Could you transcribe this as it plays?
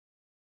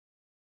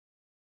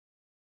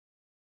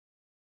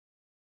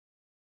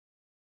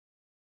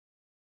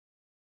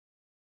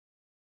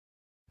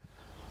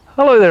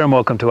Hello there and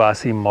welcome to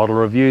RC Model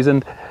Reviews,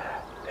 and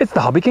it's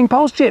the HobbyKing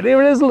Pulsejet.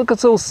 There it is, look,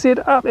 it's all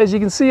set up. As you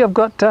can see, I've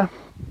got a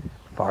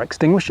fire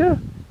extinguisher,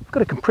 I've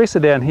got a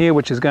compressor down here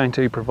which is going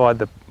to provide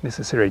the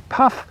necessary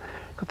puff,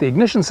 got the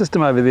ignition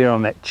system over there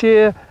on that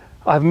chair.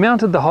 I've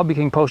mounted the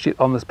HobbyKing Pulsejet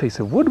on this piece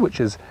of wood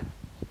which is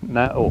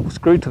now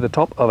screwed to the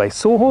top of a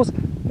sawhorse,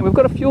 and we've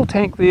got a fuel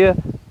tank there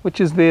which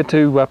is there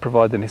to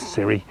provide the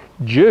necessary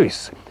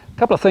juice. A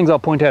couple of things I'll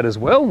point out as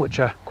well which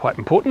are quite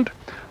important.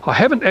 I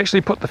haven't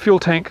actually put the fuel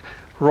tank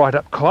right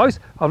up close.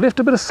 I've left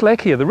a bit of slack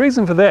here. The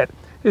reason for that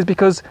is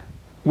because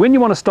when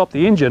you want to stop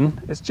the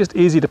engine, it's just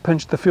easy to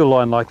pinch the fuel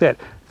line like that.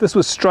 If this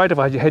was straight, if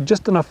I had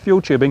just enough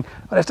fuel tubing,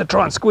 I'd have to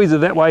try and squeeze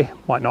it that way.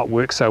 Might not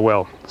work so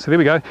well. So there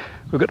we go.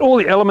 We've got all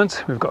the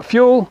elements. We've got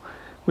fuel,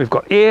 we've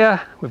got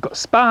air, we've got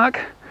spark.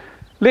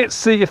 Let's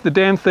see if the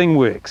damn thing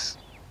works.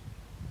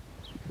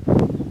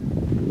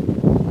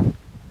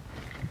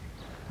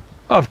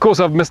 Of course,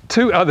 I've missed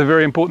two other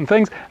very important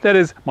things. That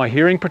is my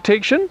hearing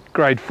protection,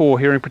 grade 4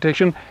 hearing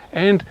protection,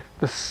 and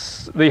the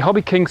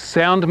HobbyKing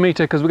sound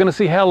meter, because we're going to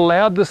see how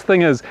loud this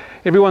thing is.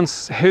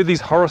 Everyone's heard these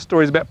horror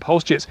stories about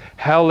Pulsejets.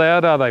 How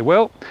loud are they?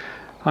 Well,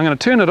 I'm going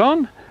to turn it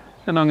on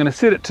and I'm going to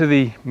set it to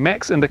the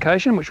max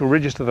indication, which will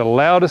register the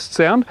loudest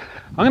sound.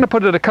 I'm going to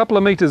put it a couple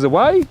of meters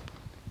away,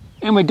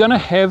 and we're going to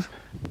have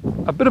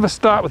a bit of a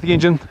start with the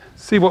engine,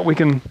 see what we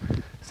can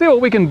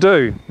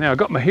do. Now I've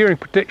got my hearing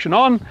protection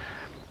on.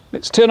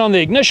 Let's turn on the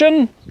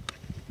ignition.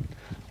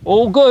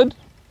 All good.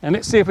 And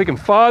let's see if we can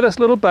fire this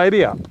little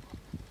baby up.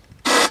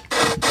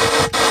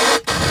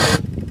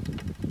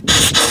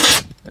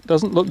 It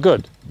doesn't look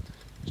good.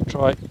 Let's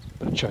try a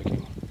bit of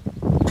choking.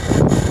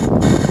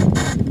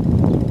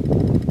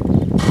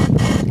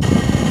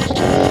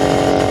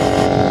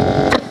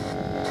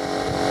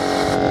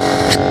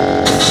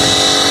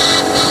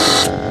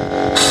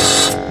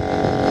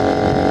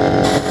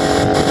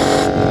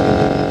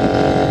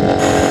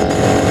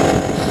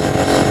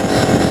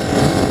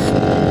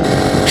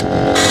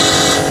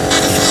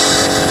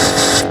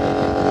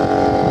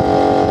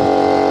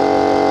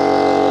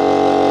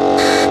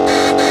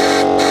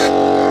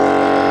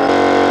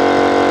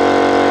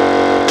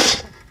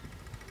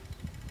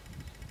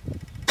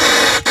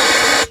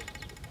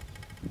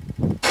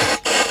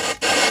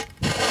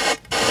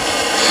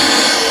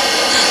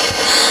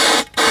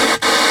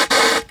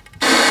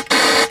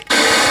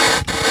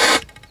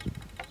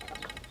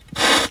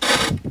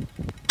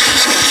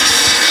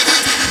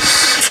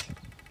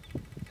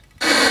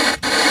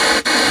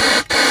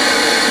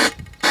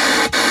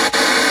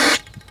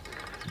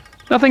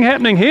 Nothing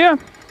happening here,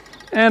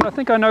 and I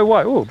think I know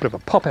why. Oh, a bit of a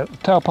pop out the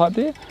tailpipe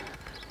there.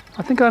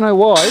 I think I know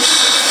why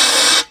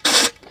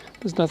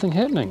there's nothing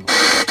happening.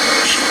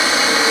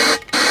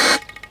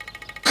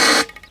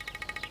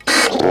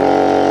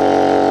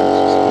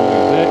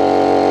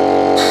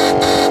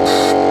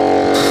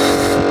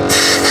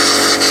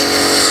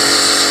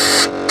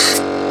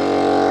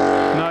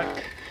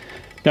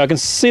 Now I can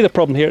see the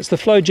problem here. It's the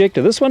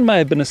flowjector. This one may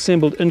have been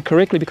assembled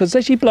incorrectly because it's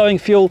actually blowing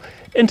fuel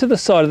into the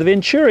side of the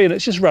venturi and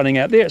it's just running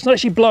out there. It's not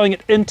actually blowing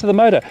it into the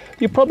motor.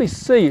 You'll probably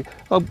see,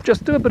 I'll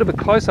just do a bit of a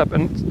close-up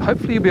and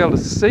hopefully you'll be able to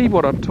see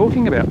what I'm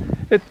talking about.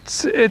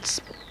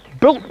 It's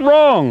built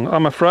wrong,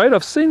 I'm afraid.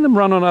 I've seen them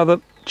run on other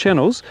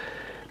channels,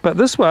 but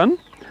this one,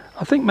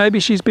 I think maybe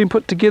she's been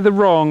put together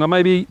wrong, or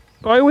maybe,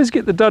 I always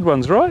get the dud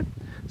ones, right?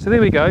 So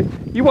there we go.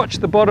 You watch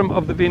the bottom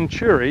of the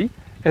venturi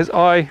as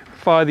I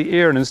fire the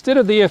air, and instead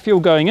of the air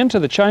fuel going into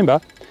the chamber,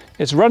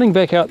 it's running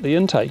back out the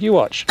intake. You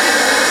watch.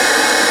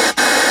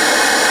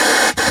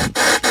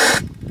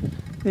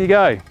 There you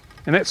go.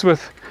 And that's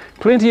with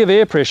plenty of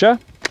air pressure.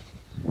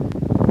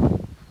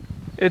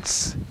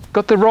 It's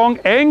got the wrong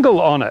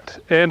angle on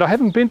it, and I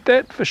haven't bent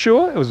that for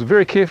sure. It was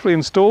very carefully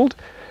installed.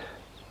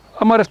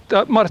 I might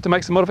have to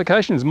make some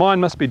modifications. Mine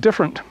must be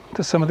different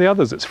to some of the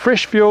others. It's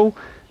fresh fuel,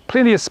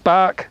 plenty of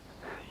spark,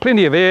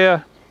 plenty of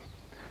air.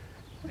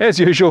 As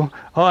usual,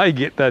 I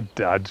get the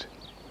dud.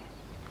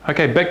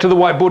 Okay, back to the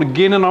whiteboard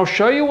again, and I'll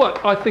show you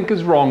what I think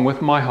is wrong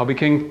with my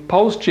HobbyKing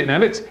Pulsejet. Now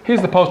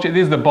here's the Pulsejet,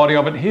 there's the body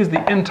of it, here's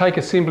the intake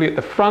assembly at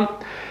the front,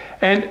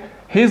 and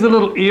here's the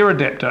little air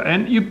adapter.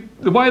 And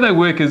the way they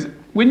work is,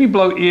 when you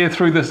blow air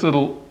through this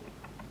little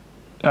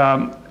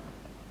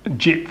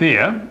jet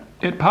there,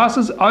 it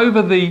passes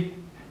over the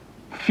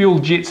fuel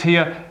jets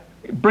here,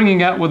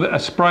 bringing out with it a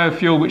spray of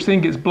fuel, which then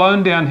gets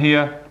blown down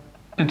here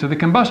into the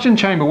combustion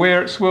chamber,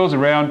 where it swirls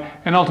around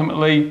and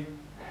ultimately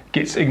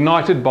gets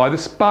ignited by the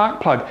spark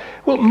plug.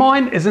 Well,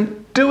 mine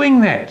isn't doing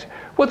that.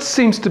 What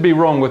seems to be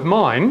wrong with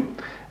mine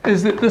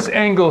is that this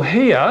angle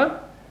here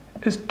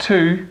is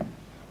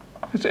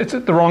it's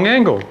at the wrong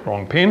angle.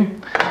 Wrong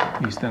pen.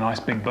 Use the nice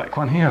big black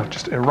one here. I'll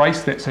just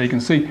erase that so you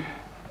can see.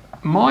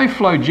 My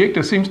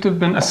flowjector seems to have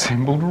been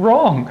assembled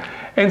wrong.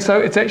 And so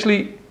it's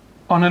actually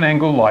on an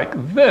angle like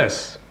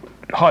this.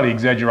 Highly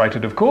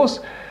exaggerated, of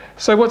course.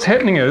 So what's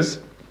happening is,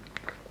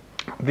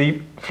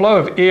 the flow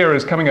of air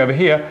is coming over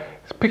here,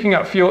 it's picking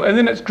up fuel, and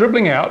then it's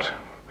dribbling out.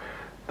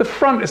 The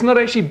front is not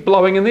actually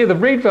blowing in there. The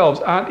red valves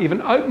aren't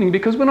even opening,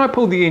 because when I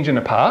pulled the engine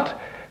apart,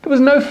 there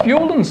was no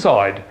fuel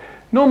inside.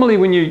 Normally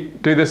when you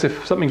do this,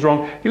 if something's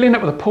wrong, you'll end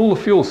up with a pool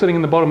of fuel sitting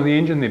in the bottom of the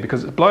engine there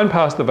because it's blown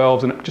past the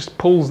valves and it just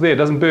pulls there,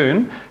 doesn't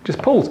burn, just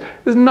pulls.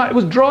 It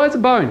was dry as a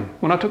bone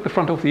when I took the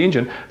front off the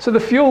engine. So the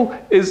fuel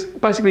is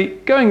basically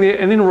going there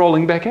and then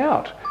rolling back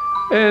out.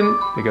 And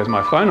there goes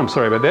my phone, I'm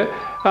sorry about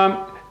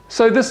that.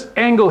 So this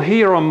angle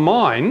here on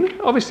mine,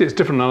 obviously it's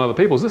different than other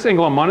people's, this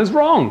angle on mine is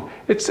wrong.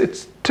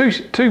 It's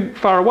too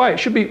far away, it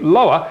should be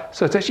lower,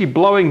 so it's actually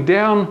blowing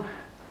down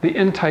the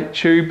intake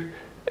tube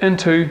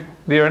into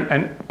there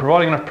and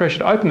providing enough pressure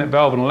to open that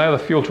valve and allow the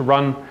fuel to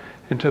run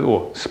into,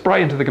 or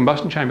spray into the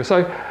combustion chamber.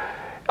 So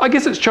I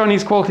guess it's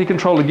Chinese quality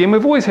control again.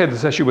 We've always had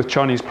this issue with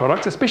Chinese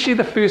products, especially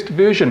the first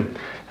version.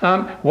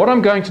 What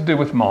I'm going to do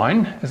with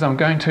mine is I'm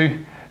going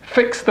to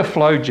fix the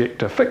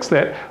flowjector, fix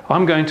that.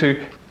 I'm going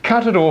to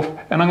cut it off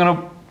and I'm going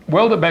to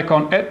weld it back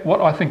on at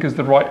what I think is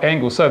the right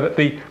angle so that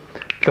the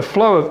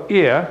flow of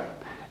air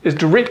is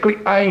directly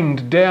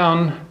aimed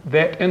down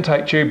that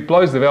intake tube,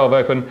 blows the valve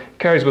open,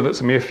 carries with it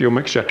some air-fuel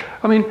mixture.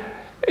 I mean,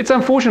 it's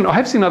unfortunate. I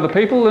have seen other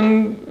people,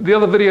 and the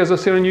other videos I've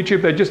seen on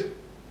YouTube, they just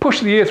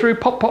push the air through,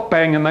 pop, pop,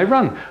 bang, and they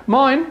run.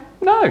 Mine,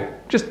 no,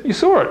 just, you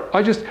saw it.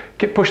 I just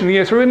kept pushing the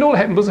air through, and all that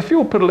happened was the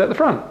fuel puddled out the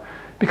front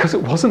because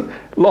it wasn't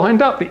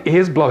lined up. The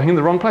air's blowing in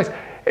the wrong place.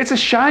 It's a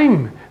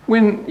shame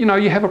when, you know,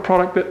 you have a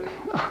product that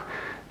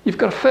you've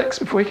got to fix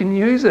before you can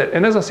use it.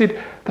 And as I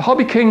said, the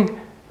HobbyKing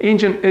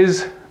engine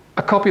is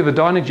a copy of the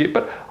Dynajet,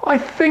 but I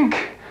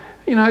think,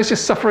 you know, it's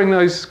just suffering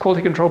those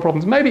quality control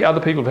problems. Maybe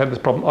other people have had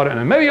this problem, I don't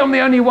know. Maybe I'm the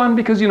only one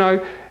because, you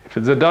know, if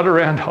there's a dud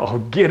around, I'll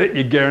get it,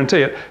 you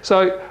guarantee it.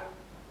 So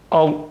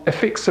I'll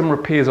effect some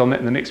repairs on that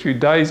in the next few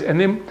days, and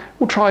then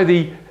we'll try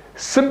the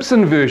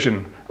Simpson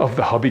version of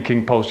the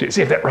HobbyKing Pulsejet,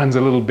 see if that runs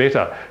a little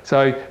better.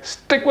 So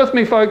stick with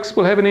me, folks.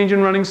 We'll have an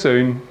engine running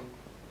soon.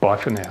 Bye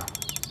for now.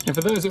 And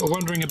for those that were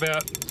wondering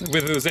about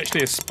whether there's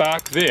actually a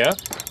spark there,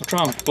 I'll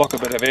try and block a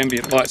bit of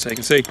ambient light so you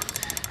can see.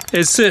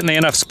 There's certainly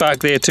enough spark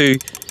there to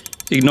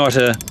ignite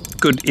a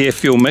good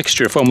air-fuel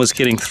mixture if one was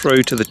getting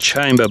through to the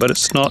chamber, but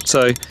it's not.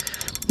 So,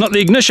 not the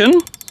ignition,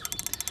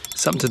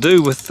 something to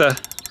do with that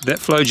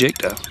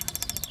flowjector.